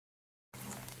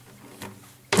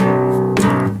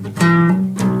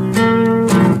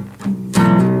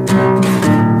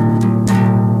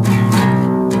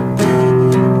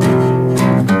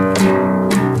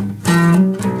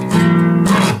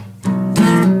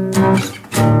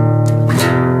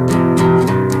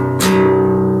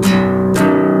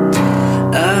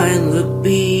I look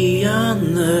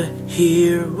beyond the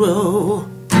hero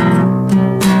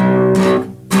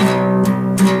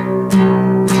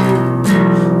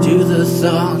to the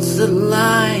thoughts that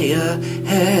lie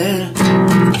ahead,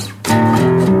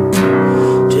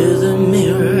 to the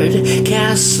mirrored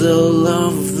castle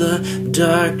of the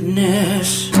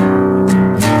darkness.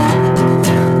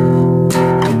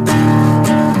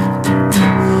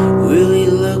 Will he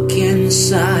look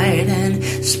inside and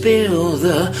spill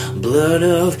the blood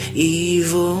of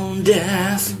evil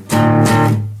death?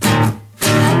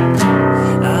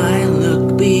 I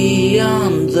look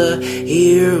beyond the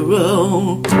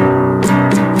hero.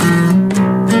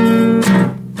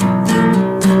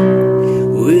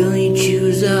 Will he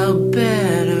choose a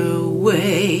better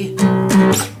way?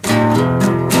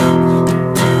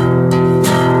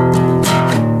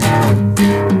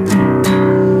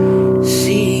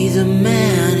 See the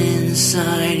man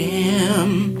inside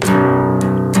him.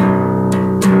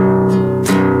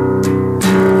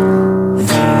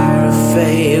 Fear to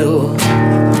fail,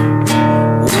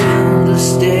 will to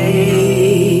stay.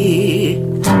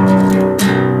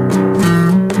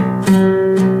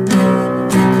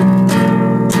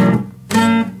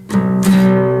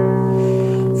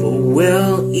 For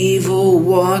well evil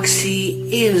walks,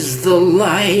 he is the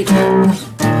light,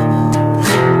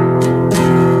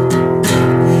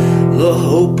 the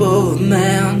hope of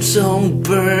man so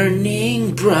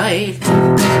burning bright.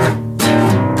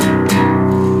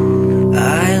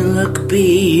 I look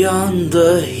beyond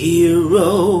the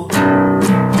hero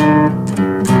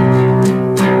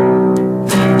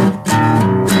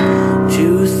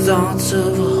to thoughts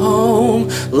of home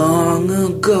long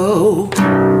ago.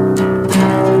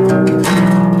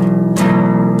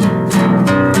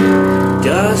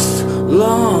 Just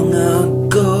long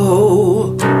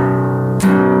ago.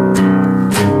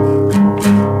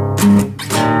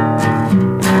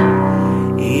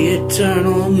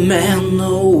 Eternal man,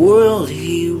 the world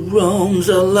he roams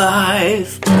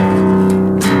alive.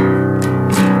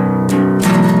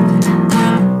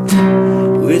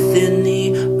 Within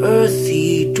the earth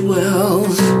he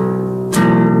dwells.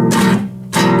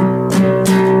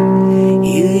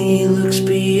 He looks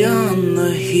beyond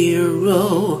the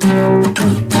hero.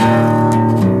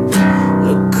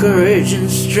 The courage and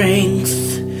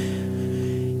strength,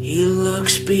 he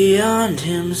looks beyond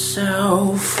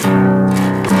himself.